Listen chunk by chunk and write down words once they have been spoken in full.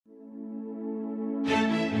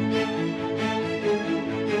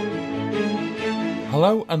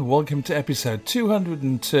Hello and welcome to episode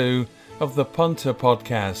 202 of the Punter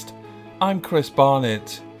Podcast. I'm Chris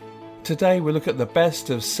Barnett. Today we look at the best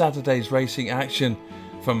of Saturday's racing action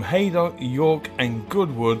from Haydock, York and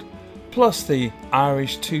Goodwood, plus the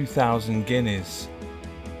Irish 2000 Guineas.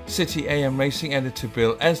 City AM Racing editor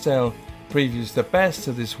Bill Esdale previews the best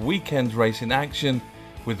of this weekend's racing action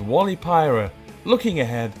with Wally Pyra looking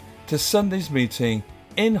ahead to Sunday's meeting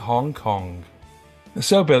in Hong Kong.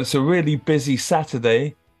 So, Bill, it's a really busy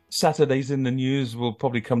Saturday. Saturday's in the news. We'll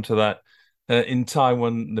probably come to that in time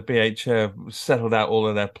when the BH have settled out all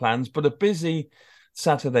of their plans. But a busy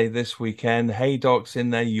Saturday this weekend. Haydock's in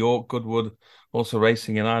there, York, Goodwood, also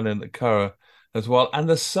racing in Ireland at Curragh as well. And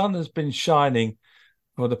the sun has been shining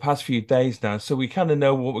for the past few days now. So we kind of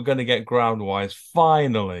know what we're going to get ground-wise,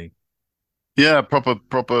 finally. Yeah,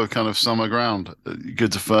 proper kind of summer ground.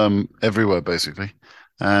 Good to firm everywhere, basically.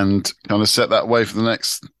 And kind of set that way for the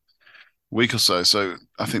next week or so. So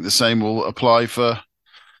I think the same will apply for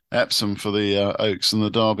Epsom for the Oaks and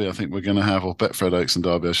the Derby. I think we're going to have, or Betfred Oaks and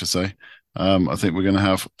Derby, I should say. I think we're going to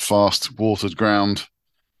have fast watered ground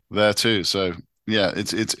there too. So yeah,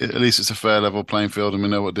 it's at least it's a fair level playing field, and we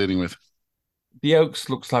know what we're dealing with. The Oaks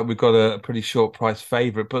looks like we've got a pretty short price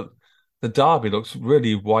favourite, but the Derby looks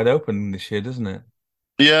really wide open this year, doesn't it?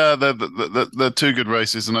 Yeah, they're two good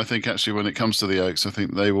races, and I think actually when it comes to the Oaks, I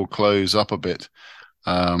think they will close up a bit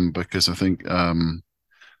because I think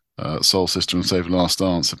Soul Sister and Save Last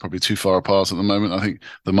Dance are probably too far apart at the moment. I think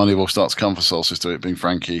the money will start to come for Soul Sister, it being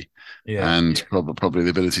Frankie, and probably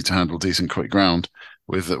the ability to handle decent quick ground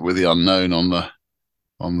with the unknown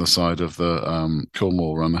on the side of the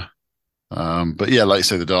Cornwall runner. But yeah, like you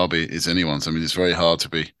say, the Derby is anyone's. I mean, it's very hard to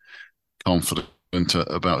be confident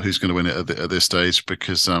about who's going to win it at this stage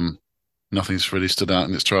because nothing's really stood out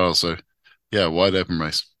in its trial. So yeah, wide open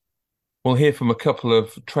race. We'll hear from a couple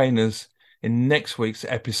of trainers in next week's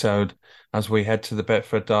episode as we head to the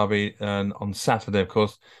Betfred Derby on Saturday, of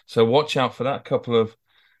course. So watch out for that. Couple of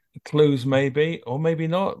clues maybe, or maybe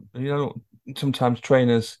not. You know, sometimes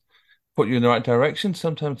trainers put you in the right direction.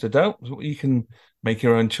 Sometimes they don't. You can make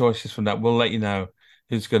your own choices from that. We'll let you know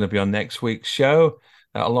who's going to be on next week's show,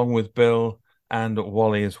 along with Bill and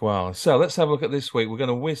Wally as well. So let's have a look at this week. We're going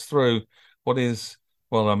to whiz through what is,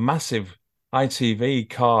 well, a massive ITV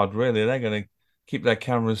card, really. They're going to keep their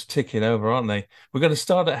cameras ticking over, aren't they? We're going to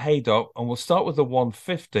start at Haydock, and we'll start with the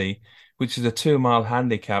 150, which is a 2-mile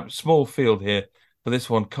handicap. Small field here for this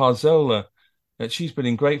one. Carzola, she's been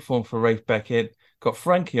in great form for Rafe Beckett. Got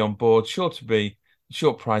Frankie on board, sure to be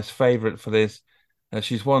short price favourite for this.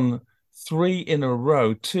 She's won 3 in a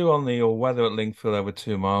row, 2 on the all-weather at Lingfield over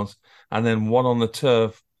 2 miles, and then 1 on the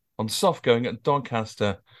turf on soft going at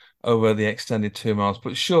Doncaster over the extended 2 miles.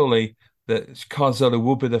 But surely that Carzola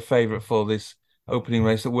will be the favourite for this opening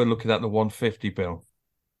race that we're looking at, the 150, Bill.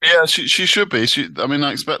 Yeah, she should be. I mean,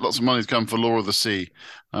 I expect lots of money to come for Law of the Sea.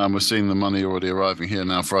 We're seeing the money already arriving here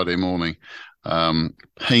now Friday morning.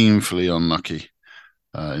 Painfully unlucky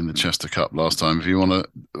in the Chester Cup last time. If you want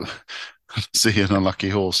to see an unlucky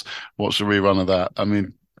horse, watch a rerun of that. I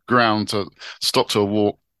mean, ground to stop to a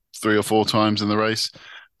walk 3 or 4 times in the race.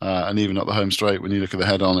 And even at the home straight, when you look at the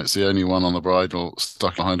head on, it's the only one on the bridle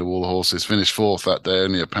stuck behind a wall of horses. Finished 4th that day,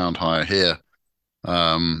 only a pound higher here.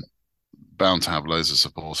 Bound to have loads of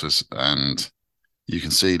supporters. And you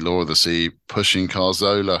can see Law of the Sea pushing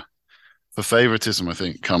Carzola for favouritism, I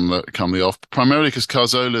think, come the off. Primarily because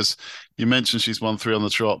Carzola's, you mentioned she's won 3 on the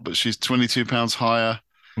trot, but she's £22 higher.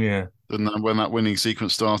 Yeah. Than when that winning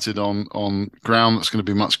sequence started on ground that's going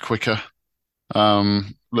to be much quicker.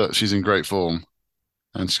 Look, she's in great form,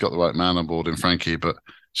 and she's got the right man on board in Frankie, but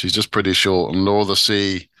she's just pretty short. And Law of the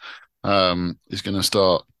Sea is going to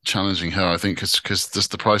start challenging her, I think, because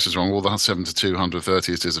just the price is wrong. All the 7 to 2,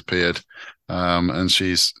 130 has disappeared, and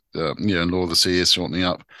she's and Law of the Sea is shortening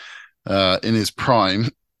up. In his prime,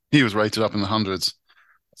 he was rated up in the hundreds,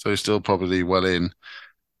 so he's still probably well in.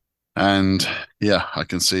 And yeah, I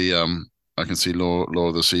can see Law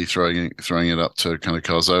of the Sea throwing it up to kind of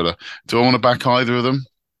Carzola. Do I want to back either of them?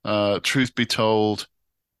 Truth be told,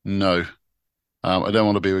 no. I don't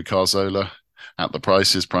want to be with Carzola at the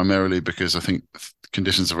prices, primarily because I think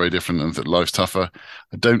conditions are very different and that life's tougher.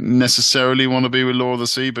 I don't necessarily want to be with Law of the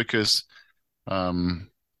Sea because my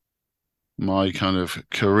kind of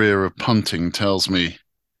career of punting tells me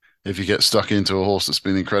if you get stuck into a horse that's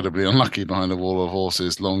been incredibly unlucky behind a wall of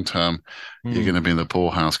horses long term, you're going to be in the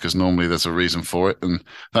poorhouse because normally there's a reason for it. And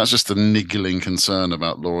that's just a niggling concern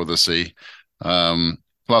about Law of the Sea.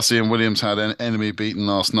 Plus, Ian Williams had an enemy beaten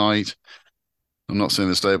last night. I'm not saying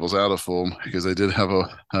the stable's out of form because they did have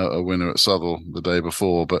a winner at Southwell the day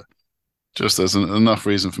before, but just there's enough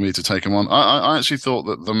reason for me to take him on. I actually thought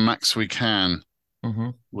that the max we can Hmm.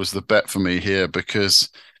 was the bet for me here because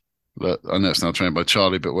look, I know it's now trained by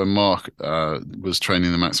Charlie, but when Mark was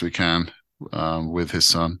training the max we can with his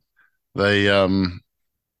son, they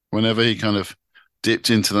whenever he kind of dipped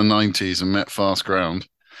into the 90s and met fast ground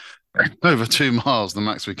over 2 miles, the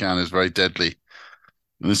max we can is very deadly.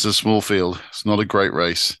 And this is a small field. It's not a great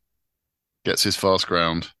race. Gets his fast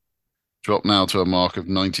ground. Dropped now to a mark of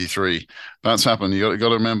 93. That's happened. You got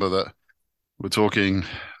to remember that we're talking,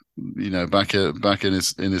 back in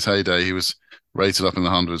his heyday, he was rated up in the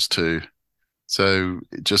hundreds too. So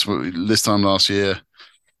just this time last year,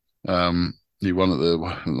 he won at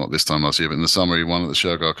the not this time last year, but in the summer he won at the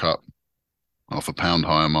Shergar Cup off a pound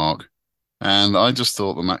higher mark. And I just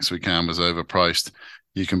thought the max we can was overpriced.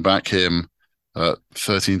 You can back him at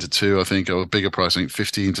 13-2, I think, or a bigger price, I think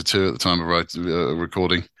 15-2 at the time of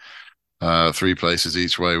recording. Three places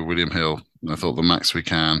each way with William Hill. And I thought the max we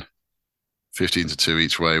can, 15-2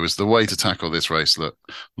 each way, was the way to tackle this race. Look,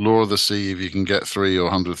 Law of the Sea, if you can get 3 or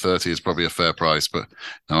 130 is probably a fair price, but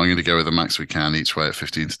now I'm going to go with the max we can each way at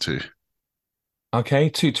 15-2. Okay,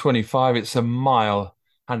 225. It's a mile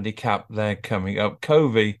handicap there coming up.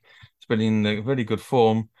 Covey has been in really good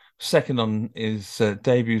form. Second on his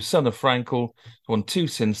debut, Son of Frankel, won two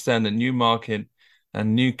since then at Newmarket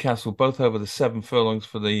and Newcastle, both over the 7 furlongs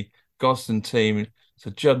for the Gosden team.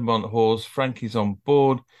 So Juddmonte horse, Frankie's on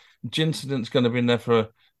board. Gincident's going to be in there for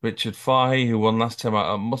Richard Fahey, who won last time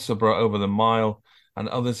out at Musselburgh over the mile, and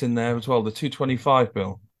others in there as well. The 225,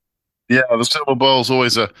 Bill. Yeah, the Silver Bowl's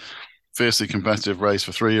always a fiercely competitive race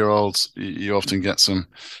for 3-year-olds. You often get some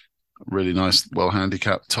really nice, well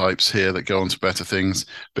handicapped types here that go on to better things. A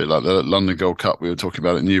bit like the London Gold Cup we were talking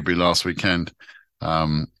about at Newbury last weekend.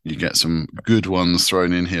 You get some good ones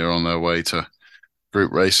thrown in here on their way to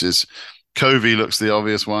group races. Covey looks the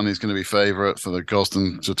obvious one. He's going to be favourite for the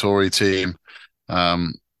Gosden Satori team.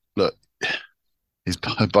 Look, he's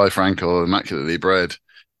by Franco, immaculately bred,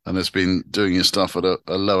 and has been doing his stuff at a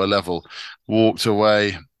lower level. Walked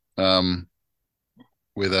away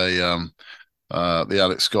with the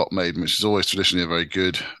Alex Scott maiden, which is always traditionally a very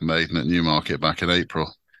good maiden at Newmarket back in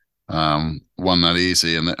April. Won that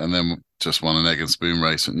easy, and then just won an egg and spoon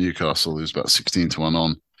race at Newcastle. He was about 16-1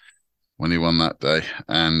 on when he won that day.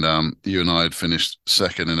 And you and I had finished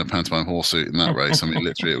second in a pantomime horse in that race. I mean,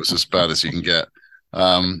 literally, it was as bad as you can get.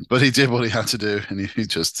 But he did what he had to do, and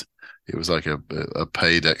it was like a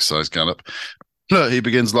paid exercise gallop. Look, he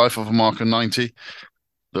begins life off a mark of 90.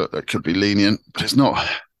 Look, that could be lenient, but it's not.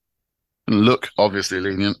 Look obviously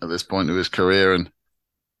lenient at this point of his career, and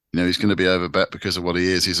he's going to be overbet because of what he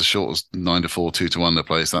is. He's as short as 9-4, 2-1 to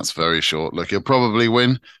place. That's very short. Look, he'll probably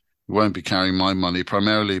win. He won't be carrying my money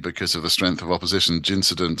primarily because of the strength of opposition.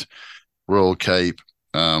 Gincident, Royal Cape,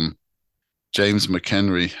 James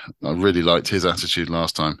McHenry. I really liked his attitude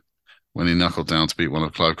last time when he knuckled down to beat one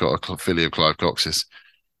of a filly of Clive Cox's.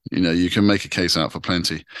 You can make a case out for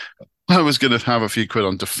plenty. I was going to have a few quid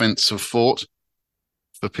on Defence of Fort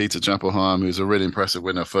for Peter Chapelheim, who's a really impressive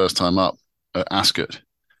winner first time up at Ascot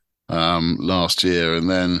last year, and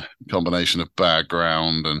then combination of bad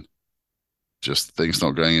ground and just things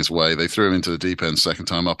not going his way. They threw him into the deep end second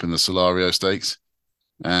time up in the Solario Stakes,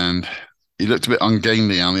 and he looked a bit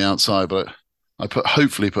ungainly on the outside, but I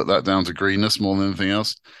hopefully put that down to greenness more than anything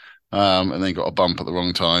else. And then got a bump at the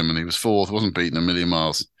wrong time, and he was fourth, wasn't beaten a million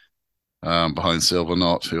miles behind Silver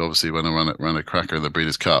Knot, who obviously went and ran a cracker in the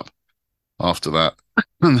Breeders' Cup after that.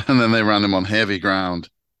 And then they ran him on heavy ground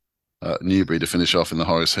at Newbury to finish off in the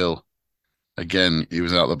Horace Hill. Again, he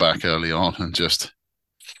was out the back early on and just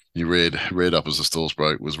he reared up as the stalls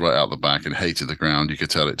broke, was right out the back and hated the ground. You could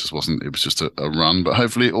tell it just wasn't, it was just a run. But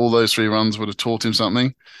hopefully all those 3 runs would have taught him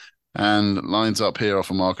something, and lines up here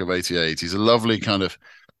off a mark of 88. He's a lovely kind of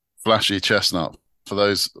flashy chestnut. For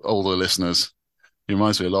those older listeners, he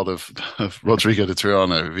reminds me a lot of Rodrigo de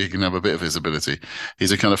Triano, if he can have a bit of his ability.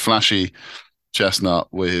 He's a kind of flashy chestnut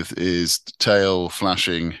with his tail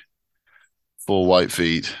flashing, 4 white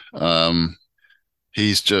feet.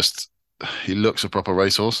 He looks a proper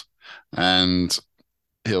racehorse, and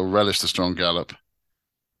he'll relish the strong gallop.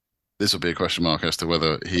 This will be a question mark as to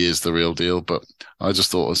whether he is the real deal, but I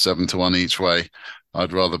just thought a 7-1 each way.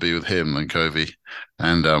 I'd rather be with him than Covey,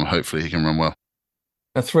 and hopefully he can run well.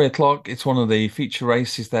 At 3 o'clock, it's one of the feature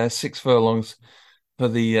races there, 6 furlongs for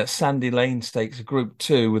the Sandy Lane Stakes, Group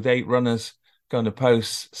 2, with 8 runners going to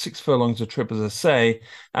post, 6 furlongs of trip, as I say.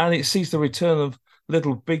 And it sees the return of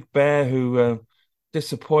Little Big Bear, who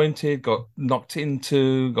disappointed, got knocked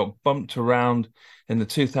into, got bumped around in the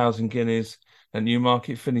 2,000 guineas at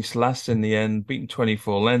Newmarket, finished last in the end, beaten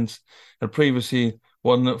 24 lengths. Had previously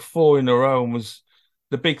won 4 in a row and was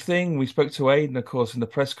the big thing. We spoke to Aidan, of course, in the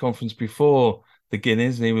press conference before the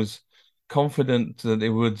Guineas, and he was confident that it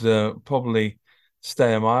would probably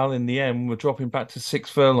stay a mile. In the end, we're dropping back to 6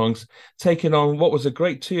 furlongs, taking on what was a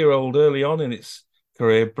great 2-year-old early on in its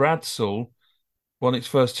career. Bradsall won its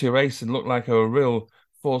first 2 races and looked like a real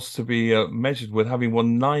force to be measured with, having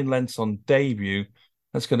won 9 lengths on debut.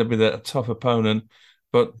 That's going to be a tough opponent.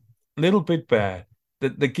 But Little Big Bear,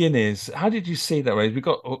 the Guineas, how did you see that race? We've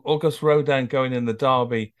got August Rodin going in the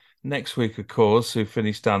Derby next week, of course, who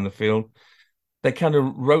finished down the field. They kind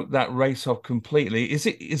of wrote that race off completely. Is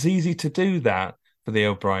it is easy to do that for the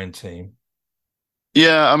O'Brien team?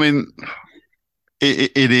 Yeah, I mean,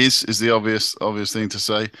 it is the obvious thing to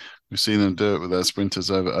say. We've seen them do it with their sprinters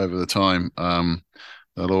over the time.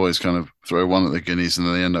 They'll always kind of throw one at the Guineas and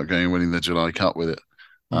then they end up going and winning the July Cup with it,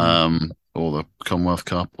 Mm, or the Commonwealth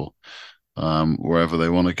Cup, or wherever they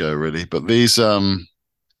want to go really. But these Little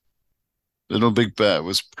Big Bear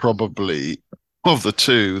was probably of the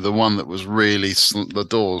two the one that was really the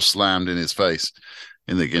door slammed in his face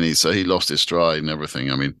in the Guineas, so he lost his stride and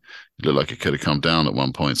everything. I mean, it looked like it could have come down at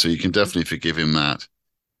one point, so you can definitely forgive him that.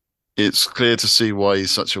 It's clear to see why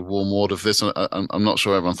he's such a warm ward of this. I'm not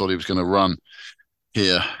sure everyone thought he was going to run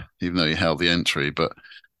here, even though he held the entry, but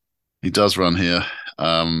he does run here.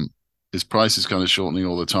 His price is kind of shortening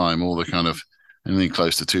all the time. All the kind of anything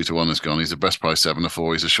close to 2 to 1 is gone. He's the best price 7 to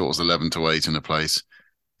 4. He's as short as 11 to 8 in a place.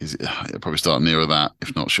 He'll probably start nearer that,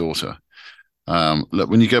 if not shorter. Look,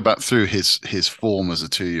 when you go back through his form as a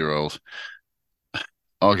 2-year-old,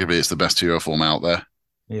 arguably it's the best 2-year-old form out there.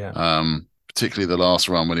 yeah. Particularly the last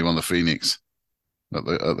run when he won the Phoenix at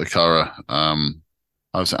the Curragh.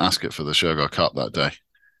 I was at Ascot for the Shergar Cup that day,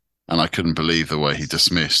 and I couldn't believe the way he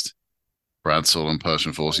dismissed Bradshaw and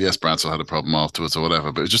Persian Force. Yes, Bradshaw had a problem afterwards or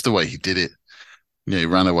whatever, but it was just the way he did it. Yeah, he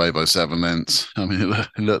ran away by 7 lengths. I mean,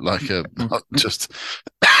 it looked like just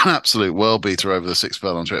an absolute world beater over the 6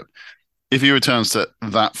 furlong trip. If he returns to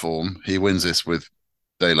that form, he wins this with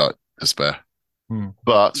daylight to spare. Mm,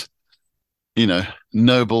 But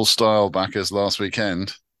noble style backers last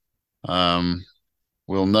weekend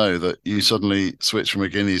will know that you suddenly switch from a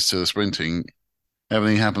Guineas to the sprinting,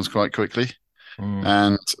 everything happens quite quickly. mm,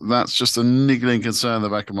 And that's just a niggling concern in the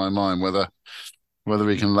back of my mind, whether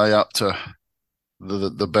he can lay up to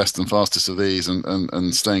the best and fastest of these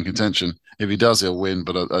and stay in contention. If he does, he'll win,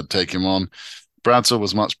 but I'd take him on. Bradshaw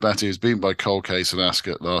was much better. He was beaten by Cold Case at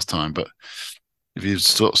Ascot last time, but if you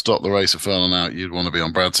stop the race a furlong out, you'd want to be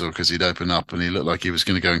on Bradshaw because he'd open up and he looked like he was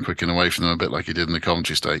going to go and quicken away from them a bit like he did in the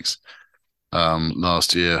Coventry Stakes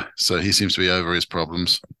last year. So he seems to be over his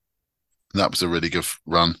problems. That was a really good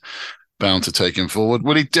run, bound to take him forward.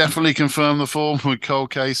 Will he definitely confirm the form with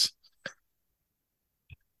Cold Case?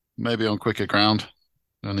 Maybe on quicker ground,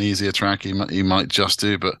 an easier track he might just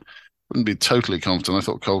do, but wouldn't be totally confident. I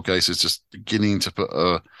thought Cold Case is just beginning to put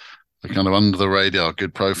a kind of under the radar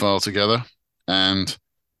good profile together. And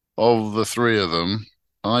of the three of them,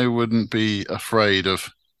 I wouldn't be afraid of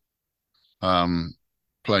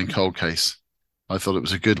playing Cold Case. I thought it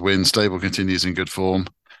was a good win. Stable continues in good form.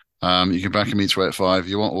 You can back him each way at 5.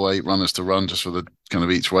 You want all 8 runners to run just for the kind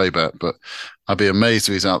of each way bet, but I'd be amazed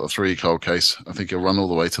if he's out the 3 Cold Case. I think he'll run all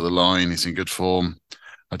the way to the line. He's in good form.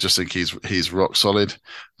 I just think he's rock solid.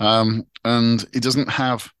 And he doesn't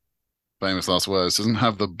have, famous last words, doesn't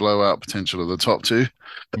have the blowout potential of the top 2.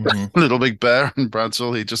 mm-hmm. Little Big Bear and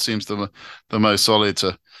Bradshaw. He just seems the most solid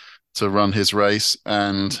to run his race,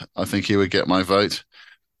 and I think he would get my vote.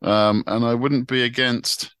 And I wouldn't be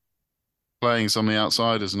against playing some of the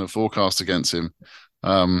outsiders in a forecast against him.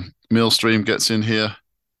 Millstream gets in here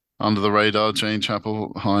under the radar. Jane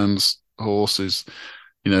Chapel Hyam's horse is,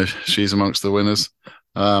 she's amongst the winners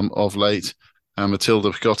of late. And Matilda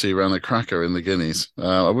Picotti ran a cracker in the Guineas.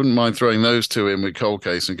 I wouldn't mind throwing those 2 in with Cold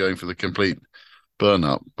Case and going for the complete burn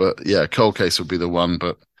up. But yeah, Cold Case would be the one.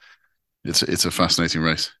 But it's a fascinating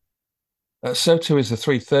race. So too is the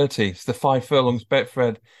 3:30. It's the 5 furlongs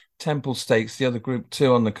Betfred Temple Stakes, the other Group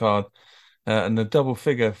 2 on the card. And the double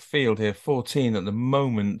figure field here, 14 at the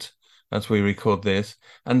moment as we record this.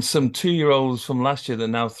 And some 2-year-olds from last year that are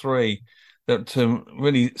now 3 that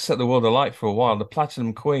really set the world alight for a while. The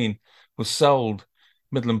Platinum Queen was sold.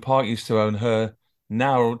 Midland Park used to own her.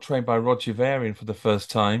 Now trained by Roger Varian for the first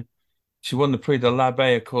time. She won the Prix de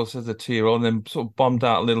l'Abbé, of course, as a 2-year-old, and then sort of bombed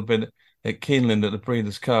out a little bit at Keeneland at the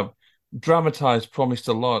Breeders' Cup. Dramatised, promised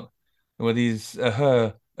a lot with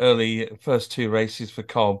her early first 2 races for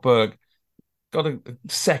Carl Burke. Got a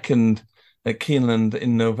second at Keeneland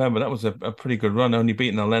in November. That was a pretty good run, only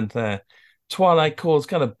beating a length there. Twilight Calls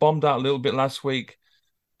kind of bombed out a little bit last week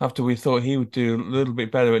after we thought he would do a little bit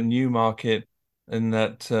better at Newmarket. in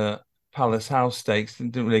that Palace House Stakes.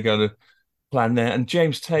 It didn't really go to plan there. And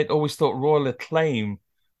James Tate always thought Royal Acclaim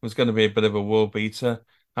was going to be a bit of a world beater,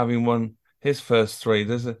 having won his first three.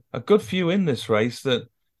 There's a good few in this race that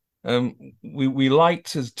we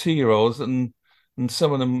liked as 2-year-olds, and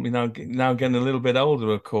some of them, now getting a little bit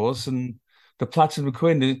older, of course. And the Platinum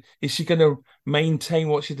Queen, is she going to maintain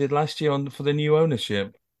what she did last year on for the new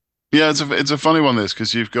ownership? Yeah, it's a funny one this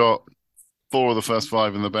because you've got four of the first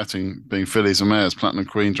five in the betting being fillies and mares: Platinum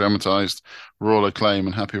Queen, Dramatized, Royal Acclaim,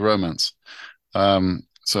 and Happy Romance.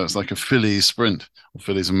 So it's like a fillies sprint, or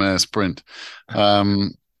fillies and mares sprint.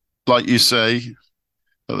 Um, like you say,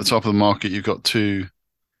 at the top of the market, you've got two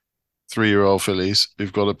 3-year-old fillies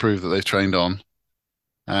who've got to prove that they've trained on,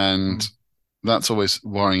 and Mm. that's always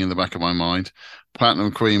worrying in the back of my mind.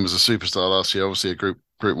 Platinum Queen was a superstar last year, obviously a Group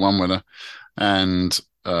One winner, and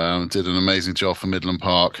did an amazing job for Midland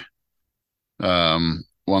Park. Won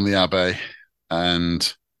the Abbey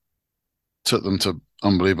and took them to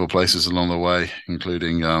unbelievable places along the way,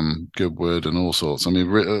 including Goodwood and all sorts. I mean,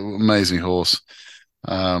 amazing horse.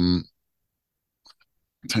 I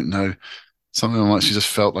don't know, something like she just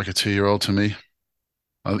felt like a 2-year-old to me.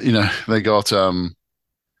 They got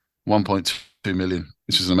 1.2 million,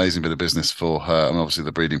 which is an amazing bit of business for her, and obviously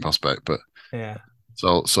the breeding prospect. But Yeah.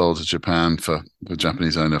 sold to Japan for the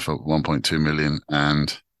Japanese owner for 1.2 million.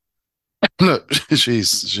 And look,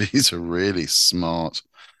 she's a really smart,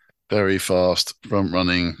 very fast, front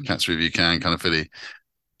running, catch if you can kind of filly.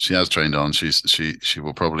 She has trained on. She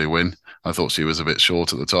will probably win. I thought she was a bit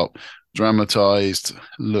short at the top. Dramatized,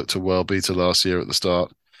 looked a well beater last year at the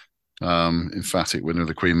start. Emphatic winner of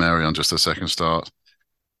the Queen Mary on just her second start.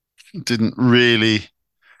 Didn't really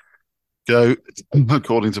go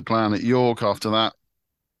according to plan at York after that,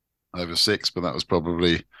 over 6, but that was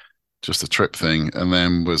probably just a trip thing. And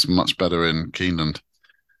then was much better in Keeneland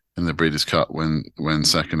in the Breeders' Cup when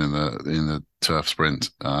second in the turf sprint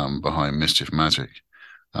behind Mischief Magic.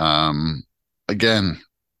 Um, Again,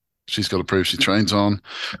 she's got to prove she trains on.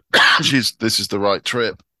 This is the right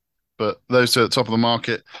trip. But those two at the top of the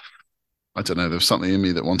market, I don't know. There was something in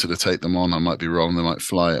me that wanted to take them on. I might be wrong. They might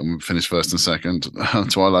fly it and finish first and second.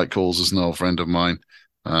 Twilight Calls is an old friend of mine.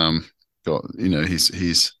 Um, he's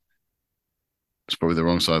it's probably the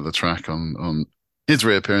wrong side of the track on his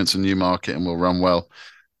reappearance in Newmarket and will run well.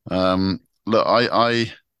 Look,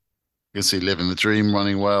 I can see Living the Dream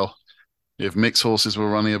running well. If mixed horses were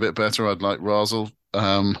running a bit better, I'd like Razel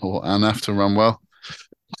or Anaf to run well.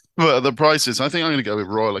 But at the prices, I think I'm going to go with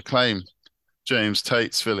Royal Acclaim, James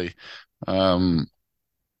Tate's filly. Um,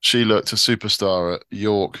 she looked a superstar at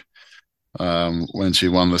York when she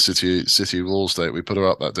won the City Wall Stake. We put her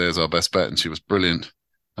up that day as our best bet, and she was brilliant.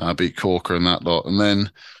 Beat Corker and that lot. And then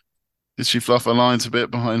did she fluff her lines a bit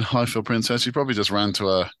behind Highfield Princess? She probably just ran to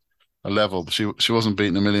a level. But she wasn't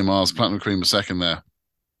beating a million miles. Platinum Queen was second there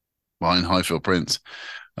behind Highfield Prince.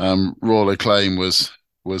 Royal Acclaim was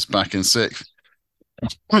back in sixth.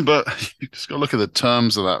 But you just got to look at the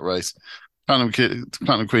terms of that race.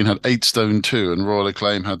 Platinum Queen had 8 stone 2 and Royal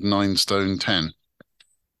Acclaim had 9 stone 10.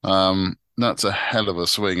 That's a hell of a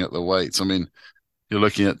swing at the weights. I mean, you're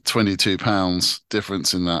looking at £22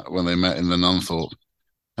 difference in that when they met in the Nunthorpe.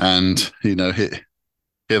 And,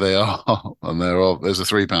 here they are, and there's a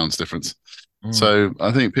 £3 difference. Mm. So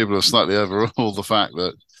I think people have slightly overruled the fact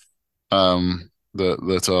that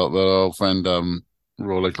that our old friend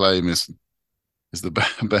Royal Acclaim is the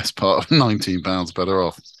best part of £19 better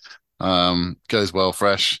off. Goes well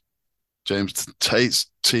fresh. James Tate's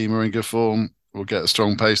team are in good form. Will get a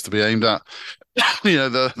strong pace to be aimed at.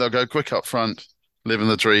 They'll go quick up front, Living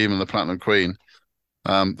the Dream and the Platinum Queen.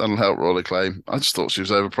 That'll help Royal Acclaim. I just thought she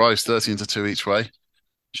was overpriced, 13-2 each way.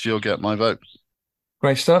 She'll get my vote.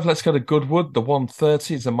 Great stuff. Let's go to Goodwood. The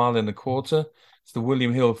 130 is a mile and a quarter. It's the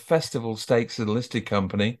William Hill Festival Stakes and listed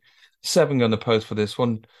company. 7 on the post for this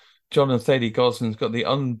one. John and Thady Goslin's got the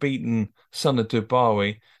unbeaten son of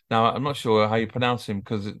Dubawi. Now, I'm not sure how you pronounce him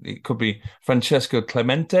because it could be Francesco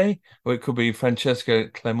Clemente or it could be Francesco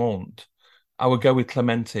Clement. I would go with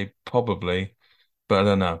Clemente probably, but I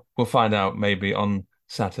don't know. We'll find out maybe on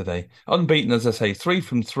Saturday. Unbeaten, as I say, 3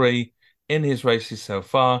 from 3 in his races so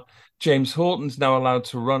far. James Horton's now allowed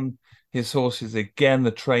to run his horses again.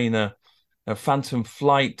 The trainer, Phantom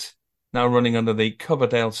Flight, now running under the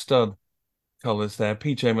Coverdale stud colours there.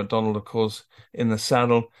 PJ McDonald, of course, in the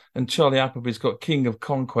saddle. And Charlie Appleby's got King of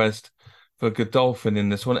Conquest for Godolphin in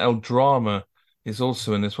this one. El Drama is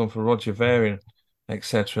also in this one for Roger Varian,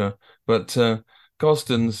 etc. But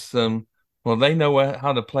Gosden's, well, they know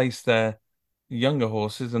how to place their younger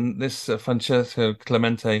horses. And this Francesco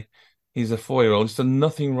Clemente, he's a 4-year-old. He's done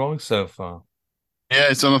nothing wrong so far. Yeah,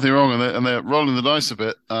 it's done nothing wrong, and they're rolling the dice a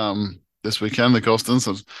bit this weekend. The Costons,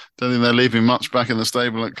 I don't think they're leaving much back in the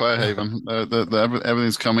stable at Clarehaven.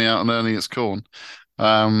 Everything's coming out and earning its corn.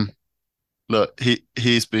 Um, Look,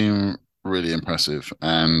 he's been really impressive,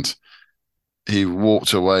 and he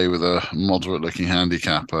walked away with a moderate-looking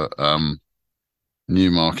handicap at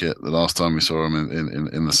Newmarket the last time we saw him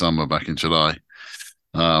in the summer back in July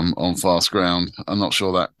on fast ground. I'm not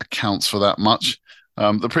sure that accounts for that much.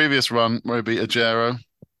 The previous run where he beat Ajero,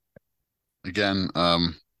 again,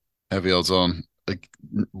 heavy odds on.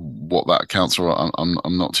 What that accounts for,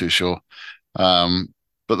 I'm not too sure.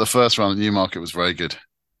 But the first run at Newmarket was very good,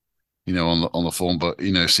 on the form. But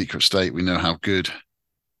Secret State, we know how good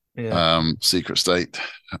Yeah, Secret State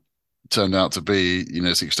turned out to be.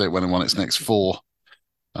 Secret State went and won its next four,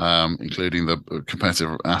 including the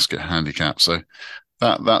competitive Ascot handicap. So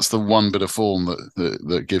that's the one bit of form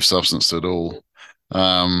that gives substance to it all.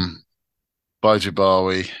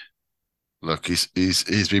 Bajibawi, look,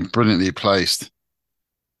 he's been brilliantly placed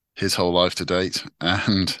his whole life to date,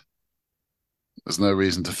 and there's no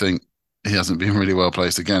reason to think he hasn't been really well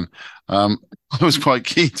placed again. I was quite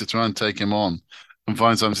keen to try and take him on and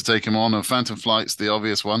find something to take him on. And Phantom Flight's the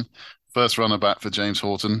obvious one. First runner back for James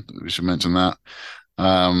Horton. We should mention that.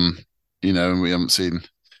 And we haven't seen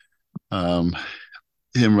um,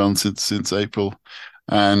 him run since April.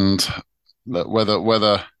 And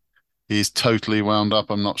whether he's totally wound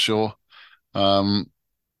up, I'm not sure.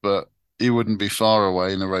 But he wouldn't be far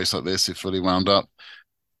away in a race like this if fully wound up.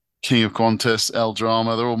 King of Qantas, El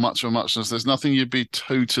Drama, they're all much of a muchness. There's nothing you'd be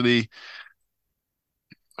totally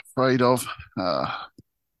afraid of.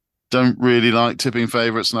 Don't really like tipping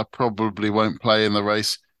favourites, and I probably won't play in the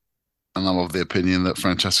race. And I'm of the opinion that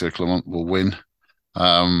Francesco Clement will win.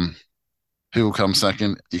 Who will come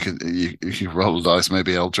second? You could roll the dice,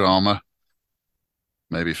 maybe El Drama,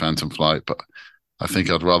 maybe Phantom Flight, but I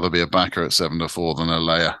think I'd rather be a backer at 7-4 than a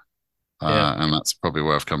layer. yeah. And that's probably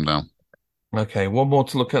where I've come down. Okay, one more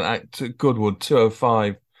to look at Goodwood,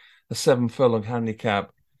 205, a 7 furlong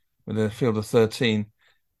handicap with a field of 13.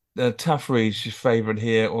 Taffrey's your favourite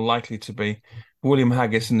here, or likely to be. William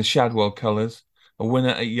Haggis in the Shadwell colours, a winner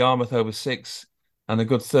at Yarmouth over 6, and a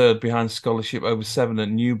good third behind Scholarship over 7 at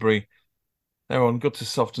Newbury. They're on good to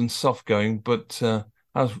soft and soft going, but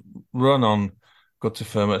has run on good to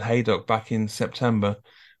firm at Haydock back in September.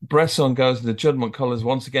 Bresson goes in the Judgment colours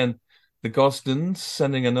once again. The Gosdens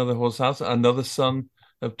sending another horse out, another son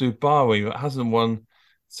of Dubawi, that hasn't won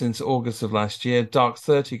since August of last year. Dark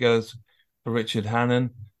 30 goes for Richard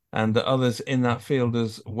Hannon and the others in that field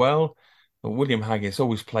as well. But William Haggis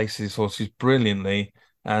always places his horses brilliantly,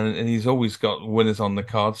 and he's always got winners on the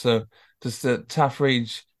card. So does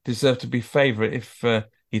Taffridge deserve to be favourite if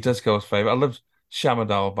he does go as favourite? I love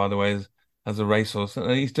Shamadal, by the way, as a racehorse,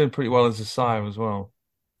 and he's doing pretty well as a sire as well.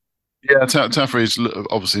 Yeah, Taffrey's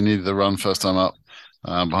obviously needed the run first time up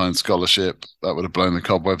behind Scholarship. That would have blown the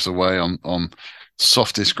cobwebs away on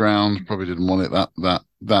softest ground. Probably didn't want it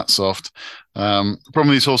that soft. The problem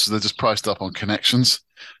with these horses, they're just priced up on connections.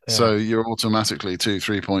 Yeah, So you're automatically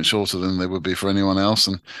 2-3 points shorter than they would be for anyone else,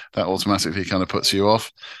 and that automatically kind of puts you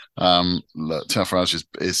off. Taffrage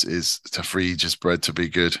Taffrige is bred to be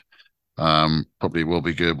good. Probably will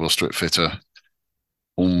be good. Will strip fitter.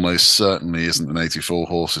 Almost certainly isn't an 84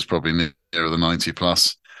 horse. Is probably nearer the 90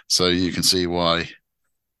 plus. So you can see why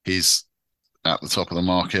he's at the top of the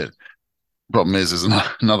market. Problem is, there's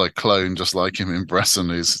another clone just like him in Bresson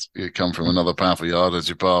who's come from another powerful yard,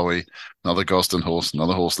 Jabawi, another Gosden horse,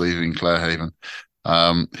 another horse leaving Clarehaven,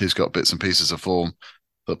 who's got bits and pieces of form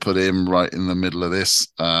that put him right in the middle of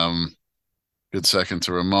this. Good second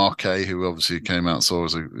to Remarque, who obviously came out saw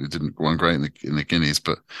as who didn't run great in the Guineas,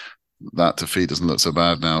 but that defeat doesn't look so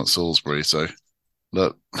bad now at Salisbury. So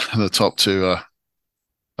look, the top two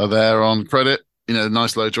are there on credit.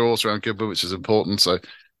 Nice low draws around Goodwood, which is important. So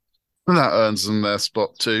that earns them their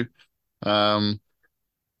spot too. Um,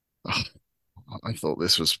 I thought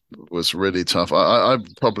this was really tough.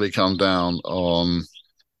 I'd probably come down on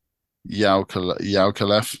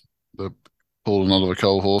Yaukalef, the Paul and Oliver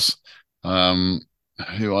Cole horse,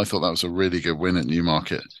 who I thought that was a really good win at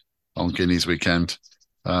Newmarket on Guineas weekend.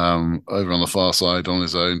 Over on the far side on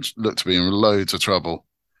his own, looked to be in loads of trouble,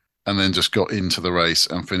 and then just got into the race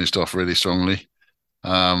and finished off really strongly.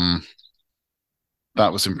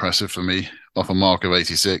 That was impressive for me, off a mark of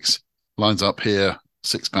 86. Lines up here,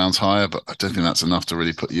 £6 higher, but I don't think that's enough to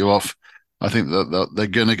really put you off. I think that they're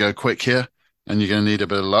going to go quick here, and you're going to need a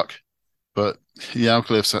bit of luck. But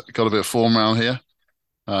Yaucliffe's got a bit of form around here.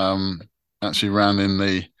 Actually ran in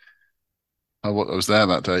the I was there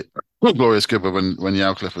that day. Glorious Goodwood when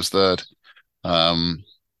Yaucliffe was third. That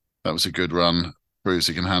was a good run. proves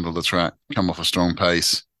he can handle the track, come off a strong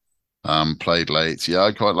pace. Played late. Yeah,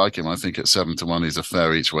 I quite like him. I think at 7-1, he's a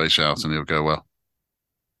fair each way shout, and he'll go well.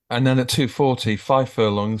 And then at 240, 5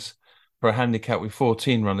 furlongs for a handicap with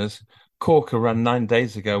 14 runners. Corker ran 9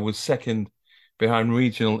 days ago, was second behind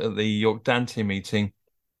regional at the York Dante meeting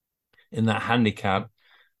in that handicap.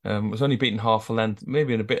 Was only beaten half a length,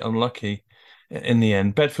 maybe a bit unlucky in the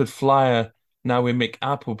end. Bedford Flyer, now with Mick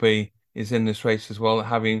Appleby, is in this race as well,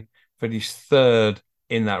 having finished third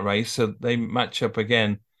in that race. So they match up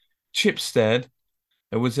again. Chipstead,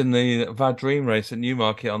 it was in the Vadream race at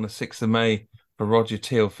Newmarket on the 6th of May for Roger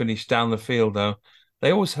Teal, finished down the field though.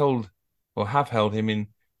 They always hold or have held him in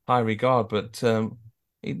high regard, but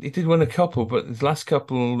he did win a couple, but his last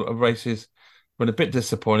couple of races were a bit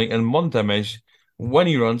disappointing. And Mondamage, when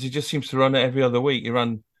he runs, he just seems to run it every other week. He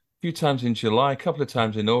ran a few times in July, a couple of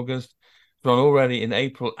times in August, run already in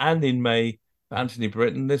April and in May for Anthony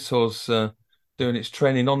Britton. This horse doing its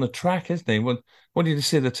training on the track, isn't he? What did you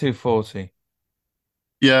see the 240?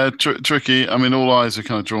 Yeah, tricky. I mean, all eyes are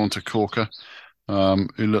kind of drawn to Corker, who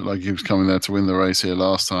looked like he was coming there to win the race here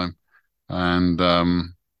last time, and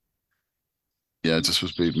yeah, just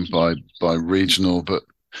was beaten by regional, but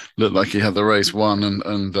looked like he had the race won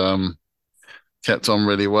and kept on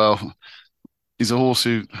really well. He's a horse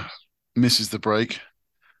who misses the break,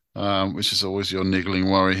 which is always your niggling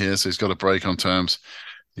worry here. So he's got a break on terms.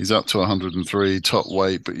 He's up to 103 top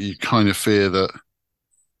weight, but you kind of fear that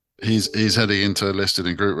he's heading into listed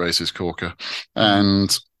in group races, Corker.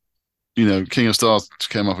 Mm. And King of Stars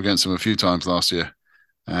came up against him a few times last year,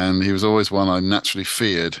 and he was always one I naturally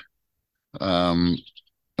feared. And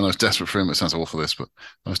I was desperate for him. It sounds awful, this, but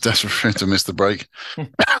I was desperate for him to miss the break.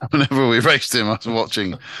 Whenever we raced him, I was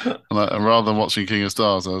watching, and rather than watching King of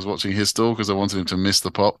Stars, I was watching his stall because I wanted him to miss the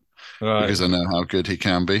pop Right. because I know how good he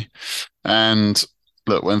can be. And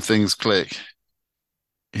look, when things click,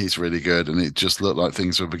 he's really good, and it just looked like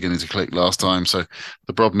things were beginning to click last time. So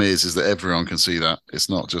the problem is that everyone can see that. It's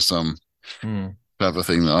not just some Mm. clever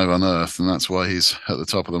thing that I've unearthed, and that's why he's at the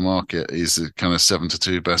top of the market. He's the kind of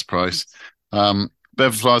 7-2 best price.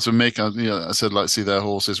 Bevan Flies with Mick, I said like see their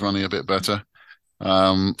horses running a bit better.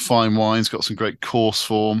 Fine Wine's got some great course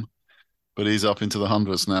form, but he's up into the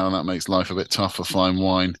hundreds now, and that makes life a bit tough for Fine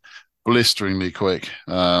Wine. Blisteringly quick.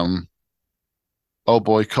 Old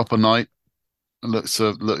boy Copper Knight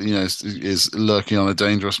is lurking on a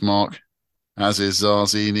dangerous mark, as is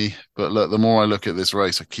Zarzini. But look, the more I look at this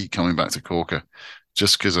race, I keep coming back to Corker,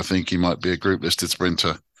 just because I think he might be a group listed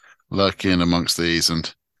sprinter lurking in amongst these,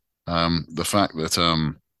 and the fact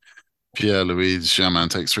that Pierre-Louis Jamin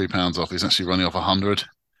takes £3 off, he's actually running off 100,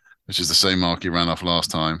 which is the same mark he ran off last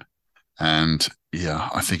time. And yeah,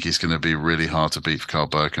 I think he's going to be really hard to beat for Carl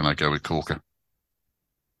Burke, and I go with Corker.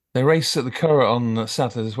 They race at the Curragh on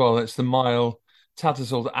Saturday as well. It's the mile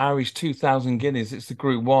Tattersall's Irish 2,000 guineas. It's the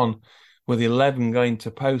Group 1 with 11 going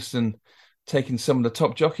to post and taking some of the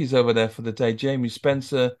top jockeys over there for the day. Jamie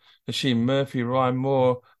Spencer, Hashim Murphy, Ryan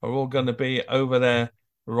Moore are all going to be over there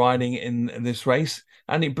riding in this race.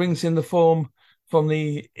 And it brings in the form from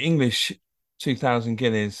the English 2,000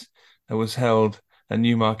 guineas that was held at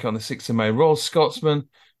Newmarket on the 6th of May. Royal Scotsman,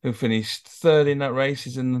 who finished third in that race,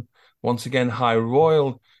 is in once again High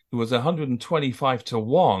Royal, who was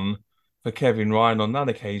 125-1 for Kevin Ryan on that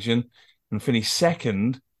occasion, and finished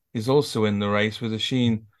second, is also in the race with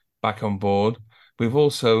Asheen back on board. We've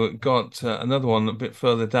also got another one a bit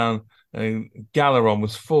further down. Galeron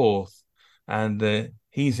was fourth, and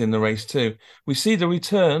he's in the race too. We see the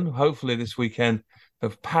return, hopefully this weekend,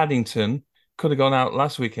 of Paddington. Could have gone out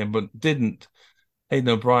last weekend, but didn't. Aidan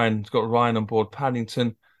O'Brien's got Ryan on board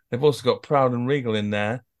Paddington. They've also got Proud and Regal in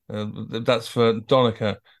there. That's for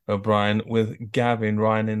Donica O'Brien with Gavin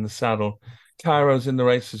Ryan in the saddle. Cairo's in the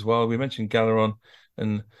race as well. We mentioned Galeron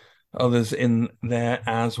and others in there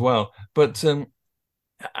as well. But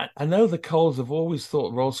I know the Coles have always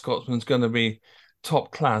thought Royal Scotsman's going to be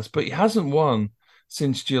top class, but he hasn't won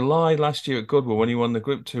since July last year at Goodwood when he won the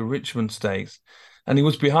Group 2 Richmond Stakes. And he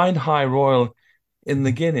was behind High Royal in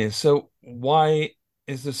the Guineas. So why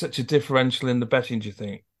is there such a differential in the betting, do you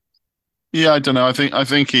think? Yeah, I don't know. I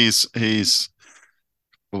think he's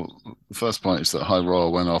well, the first point is that High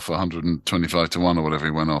Royal went off 125-1 or whatever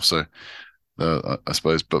he went off. So I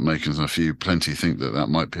suppose bookmakers and a few plenty think that that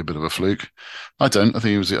might be a bit of a fluke. I don't. I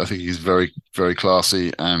think he's very, very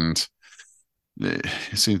classy, and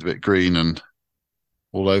he seemed a bit green and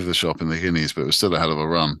all over the shop in the Guineas, but it was still a hell of a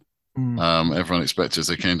run. Mm. Everyone expected as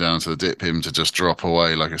they came down to the dip him to just drop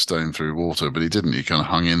away like a stone through water, but he didn't. He kind of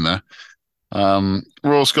hung in there.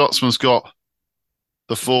 Royal Scotsman's got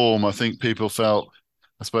the form. I think people felt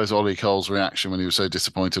I suppose Ollie Cole's reaction when he was so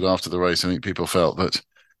disappointed after the race, I think people felt that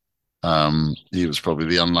he was probably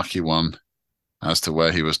the unlucky one as to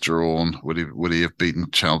where he was drawn. Would he have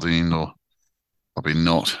beaten Chaldine or probably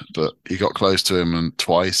not? But he got close to him and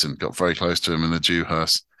twice and got very close to him in the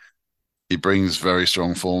Dewhurst. He brings very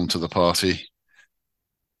strong form to the party.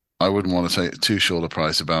 I wouldn't want to take too short a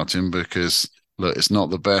price about him because look, it's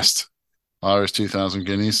not the best Irish 2000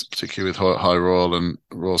 guineas, particularly with High Royal and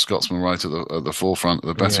Royal Scotsman right at the forefront of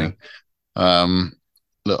the Yeah. betting. Um,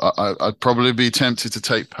 look, I'd probably be tempted to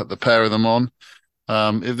take the pair of them on.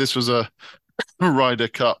 If this was a Ryder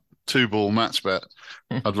Cup two-ball match bet,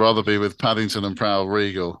 I'd rather be with Paddington and Proud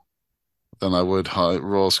Regal than I would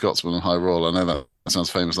Royal Scotsman and High Royal. I know that sounds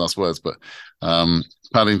famous last words, but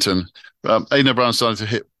Paddington, Aidan O'Brien's starting to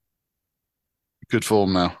hit good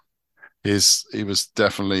form now. He was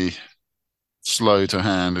definitely slow to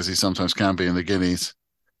hand as he sometimes can be in the Guineas,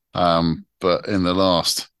 but in the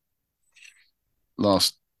last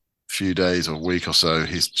few days or week or so,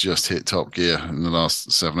 he's just hit top gear in the last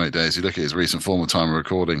 7-8 days. You look at his recent form of time of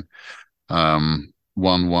recording,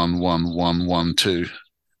 1-1-1-1-1-2.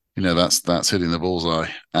 You know that's hitting the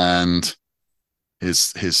bullseye, and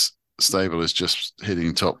his stable is just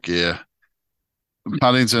hitting top gear.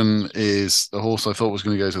 Paddington is the horse I thought was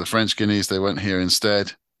going to go to the French Guineas. They went here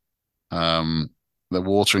instead. They're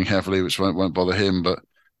watering heavily, which won't bother him. But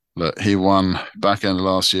look, he won back end of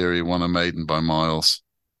last year. He won a maiden by miles,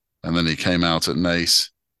 and then he came out at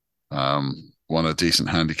Naas, won a decent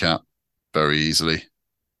handicap very easily.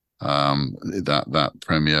 That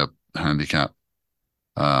Premier handicap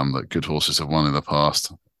that good horses have won in the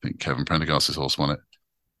past. I think Kevin Prendergast's horse won it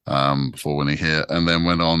before winning here, and then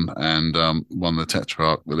went on and won the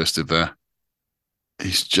Tetrarch, the listed there.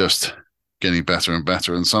 He's just getting better and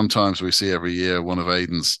better, and sometimes we see every year one of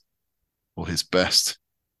Aidan's or his best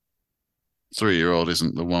 3-year-old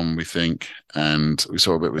isn't the one we think, and we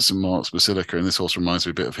saw a bit with St Mark's Basilica, and this horse reminds me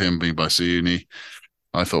a bit of him being by Siuni.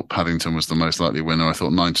 I thought Paddington was the most likely winner. I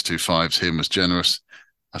thought 9-2-5's him was generous.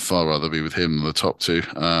 I'd far rather be with him than the top two.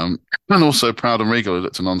 And also Proud and Regal, who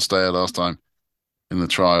looked a non-stayer last time in the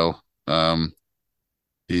trial.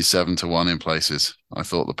 He's 7-1 in places. I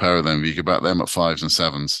thought the pair of them, if you could back them at 5s and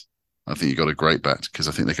 7s, I think you got a great bet because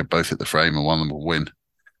I think they could both hit the frame and one of them will win.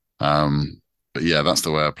 But yeah, that's the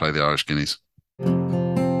way I play the Irish Guineas.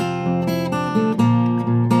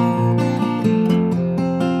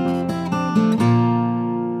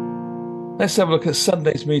 Let's have a look at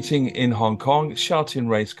Sunday's meeting in Hong Kong, Sha Tin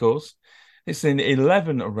Racecourse. It's an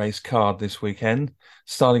 11 race card this weekend,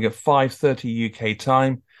 starting at 5:30 UK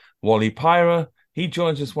time. Wally Pyra, he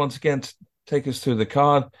joins us once again to take us through the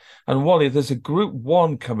card. And Wally, there's a Group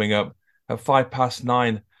 1 coming up at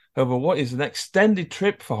 9:05 over what is an extended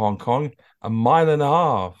trip for Hong Kong, 1.5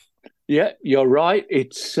 miles. Yeah, you're right.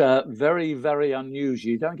 It's very, very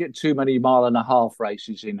unusual. You don't get too many 1.5 mile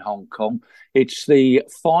races in Hong Kong. It's the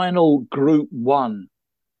final Group 1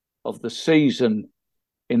 of the season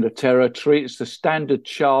in the territory. It's the Standard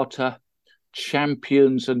Charter,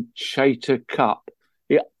 Champions and Chater Cup.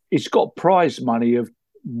 It's got prize money of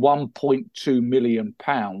 £1.2 million,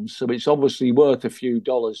 so it's obviously worth a few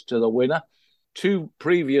dollars to the winner. Two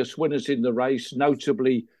previous winners in the race,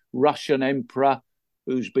 notably Russian Emperor,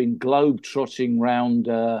 who's been globe-trotting round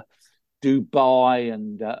Dubai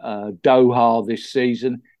and Doha this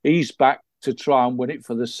season. He's back to try and win it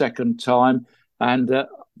for the second time. And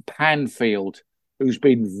Panfield, who's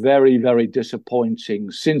been very, very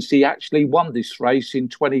disappointing since he actually won this race in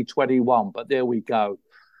 2021. But there we go.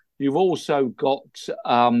 You've also got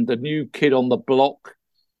the new kid on the block,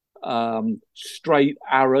 Straight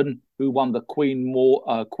Aaron, who won the Queen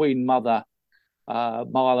Mother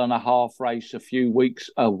 1.5 mile race a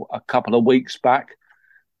couple of weeks back.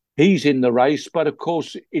 He's in the race, but of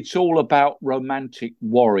course it's all about Romantic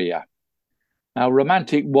Warrior. Now,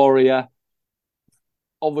 Romantic Warrior,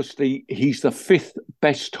 obviously he's the 5th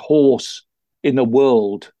best horse in the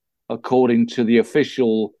world according to the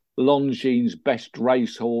official Longines best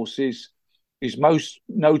race horses. His most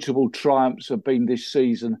notable triumphs have been this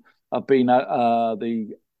season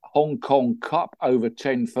the Hong Kong Cup over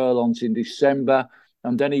 10 furlongs in December,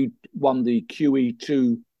 and then he won the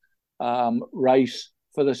QE2 race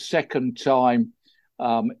for the second time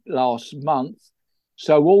last month.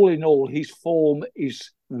 So all in all, his form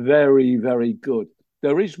is very, very good.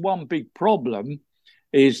 There is one big problem,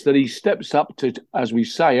 is that he steps up to, as we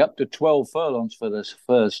say, up to 12 furlongs for the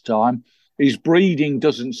first time. His breeding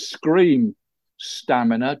doesn't scream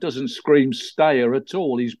stamina, doesn't scream stayer at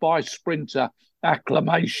all. He's by sprinter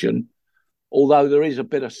acclamation, although there is a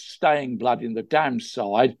bit of staying blood in the dam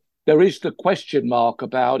side. There is the question mark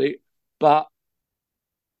about it, but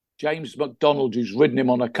James McDonald, who's ridden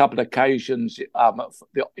him on a couple of occasions,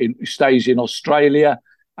 stays in Australia,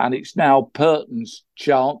 and it's now Purton's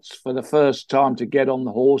chance for the first time to get on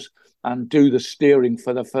the horse and do the steering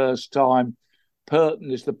for the first time.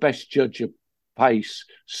 Purton is the best judge of pace,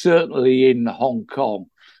 certainly in Hong Kong.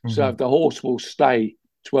 Mm-hmm. So if the horse will stay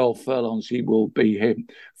 12 furlongs, he will be him.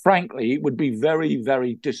 Frankly, it would be very,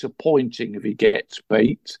 very disappointing if he gets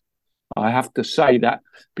beat. I have to say that,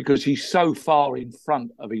 because he's so far in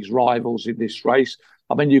front of his rivals in this race.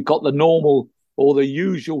 I mean, you've got the normal or the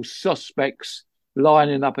usual suspects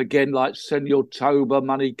lining up again, like Senor Toba,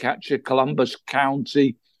 Money Catcher, Columbus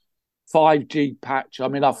County, 5G Patch. I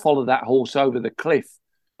mean, I followed that horse over the cliff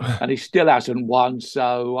and he still hasn't won,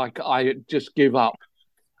 so I just give up.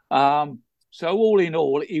 So all in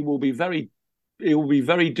all, it will be very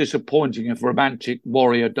disappointing if Romantic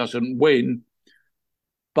Warrior doesn't win.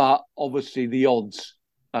 But obviously the odds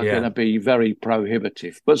are going to be very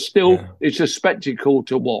prohibitive. But still, it's a spectacle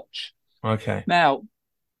to watch. Okay. Now,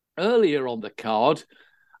 earlier on the card,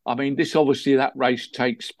 I mean, that race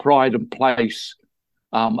takes pride and place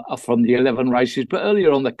from the 11 races. But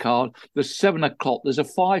earlier on the card, the 7 o'clock, there's a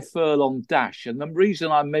 5 furlong dash. And the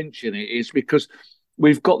reason I mention it is because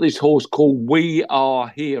we've got this horse called We Are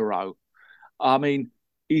Hero. I mean,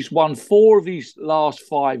 he's won 4 of his last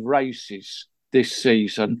 5 races this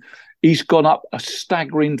season. He's gone up a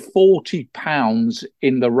staggering £40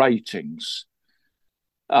 in the ratings.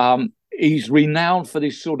 He's renowned for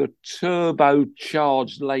this sort of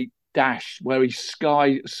turbocharged late dash where he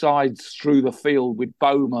sides through the field with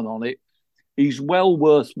Bowman on it. He's well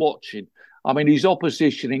worth watching. I mean, his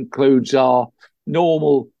opposition includes our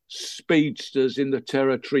normal speedsters in the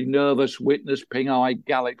territory: Nervous Witness, Ping Eye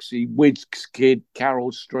Galaxy, Wids Kid,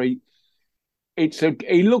 Carroll Street.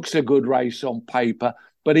 He looks a good race on paper,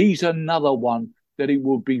 but he's another one that it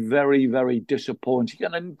would be very, very disappointing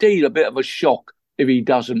and indeed a bit of a shock if he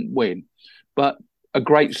doesn't win. But a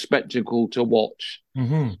great spectacle to watch.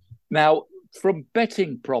 Mm-hmm. Now, from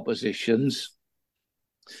betting propositions,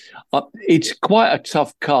 it's quite a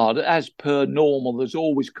tough card. As per normal, there's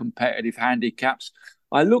always competitive handicaps.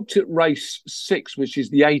 I looked at race 6, which is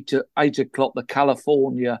the 8 o'clock, the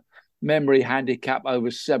California Memory Handicap over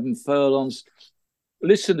 7 furlongs.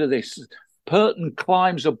 Listen to this. Purton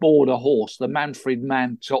climbs aboard a horse, the Manfred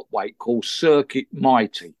Mann top weight, called Circuit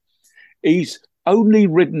Mighty. He's only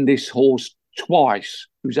ridden this horse twice,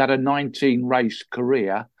 who's had a 19-race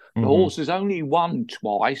career. The horse has only won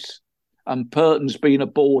twice, and Purton's been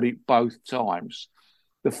aboard it both times.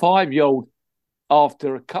 The 5-year-old,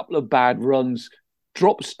 after a couple of bad runs,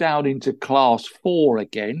 drops down into Class 4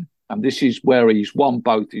 again, and this is where he's won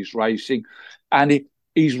both his racing, and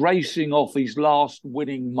he's racing off his last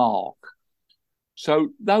winning mark. So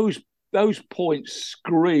those points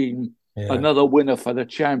scream another winner for the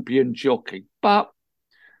champion jockey. But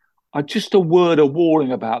just a word of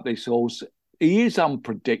warning about this horse. He is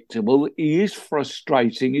unpredictable. He is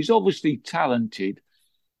frustrating. He's obviously talented,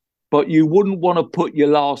 but you wouldn't want to put your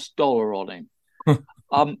last dollar on him.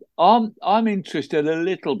 I'm interested, a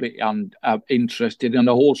little bit interested in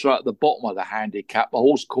a horse right at the bottom of the handicap, a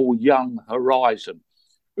horse called Young Horizon,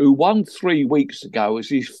 who won 3 weeks ago as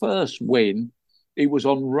his first win. It was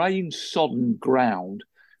on rain-sodden ground,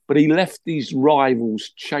 but he left his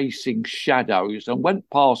rivals chasing shadows and went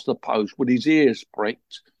past the post with his ears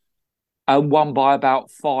pricked and won by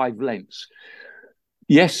about 5 lengths.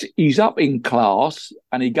 Yes, he's up in class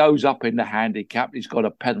and he goes up in the handicap. He's got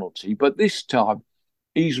a penalty, but this time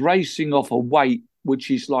he's racing off a weight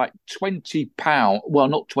which is like £20, well,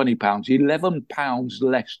 not £20, £11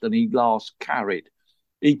 less than he last carried.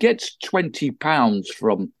 He gets £20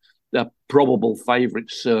 from the probable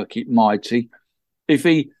favourite Circuit Mighty. If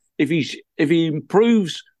he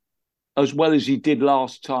improves as well as he did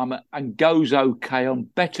last time and goes okay on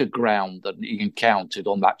better ground than he encountered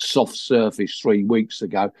on that soft surface 3 weeks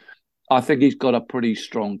ago, I think he's got a pretty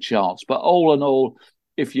strong chance. But all in all,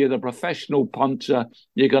 if you're the professional punter,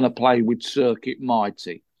 you're going to play with Circuit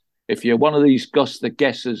Mighty. If you're one of these Gus the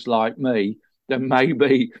Guessers like me, then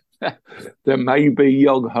maybe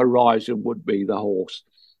Young Horizon would be the horse.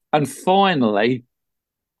 And finally,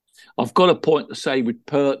 I've got a point to say with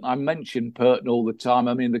Purton. I mention Purton all the time.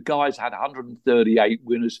 I mean, the guy's had 138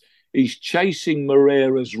 winners. He's chasing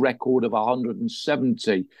Moreira's record of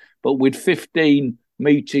 170, but with 15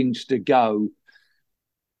 meetings to go,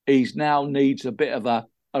 he now needs a bit of a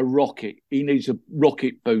rocket. He needs a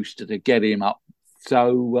rocket booster to get him up.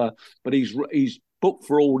 So, but he's booked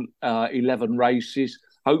for all 11 races.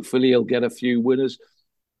 Hopefully, he'll get a few winners.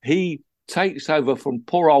 He takes over from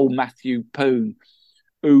poor old Matthew Poon,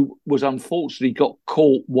 who was unfortunately got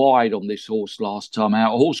caught wide on this horse last time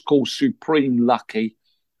out. A horse called Supreme Lucky.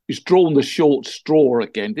 He's drawn the short straw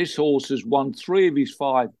again. This horse has won 3 of his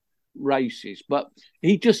 5 races, but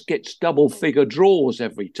he just gets double figure draws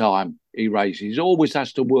every time he races. He always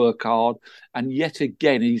has to work hard, and yet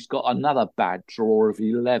again he's got another bad draw of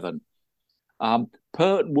 11.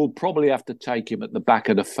 Purton will probably have to take him at the back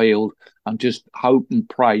of the field and just hope and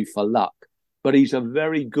pray for luck, but he's a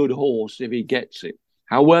very good horse if he gets it.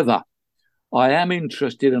 However, I am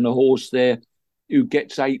interested in a horse there who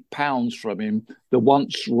gets £8 from him, the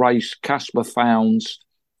once raced Casper Found's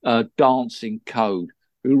Dancing Code,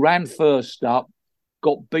 who ran first up,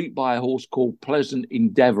 got beat by a horse called Pleasant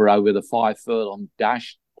Endeavour over the 5 furlong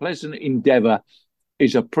dash. Pleasant Endeavour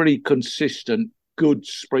is a pretty consistent, good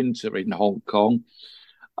sprinter in Hong Kong.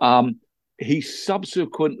 He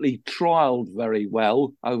subsequently trialled very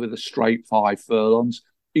well over the straight 5 furlongs.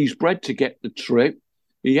 He's bred to get the trip.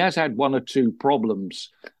 He has had 1 or 2 problems,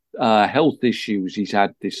 health issues he's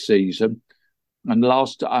had this season. And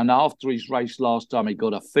after his race last time, he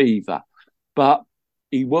got a fever. But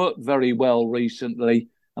he worked very well recently.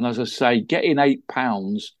 And as I say, getting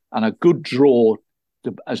 £8 and a good draw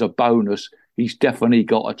as a bonus, he's definitely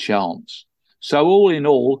got a chance. So all in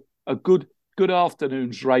all, a good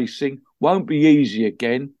afternoon's racing. Won't be easy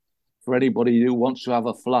again for anybody who wants to have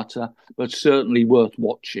a flutter, but certainly worth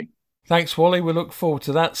watching. Thanks, Wally. We look forward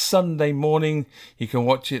to that Sunday morning. You can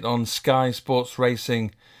watch it on Sky Sports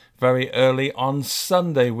Racing very early on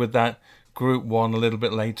Sunday with that Group 1 a little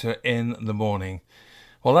bit later in the morning.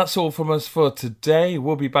 Well, that's all from us for today.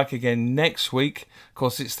 We'll be back again next week. Of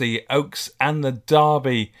course, it's the Oaks and the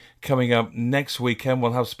Derby coming up next weekend.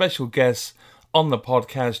 We'll have special guests on the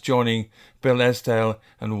podcast joining Bill Esdale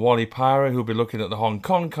and Wally Pyra, who'll be looking at the Hong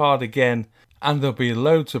Kong card again. And there'll be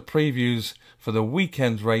loads of previews for the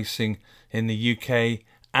weekend racing in the UK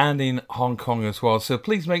and in Hong Kong as well. So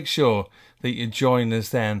please make sure that you join us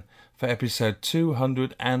then for episode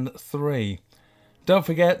 203. Don't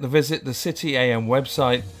forget to visit the City AM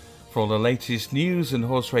website for all the latest news and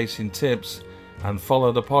horse racing tips, and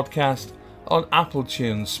follow the podcast on Apple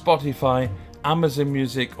Tunes, Spotify, Amazon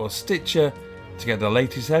Music or Stitcher to get the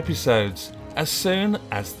latest episodes as soon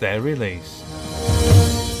as they're released.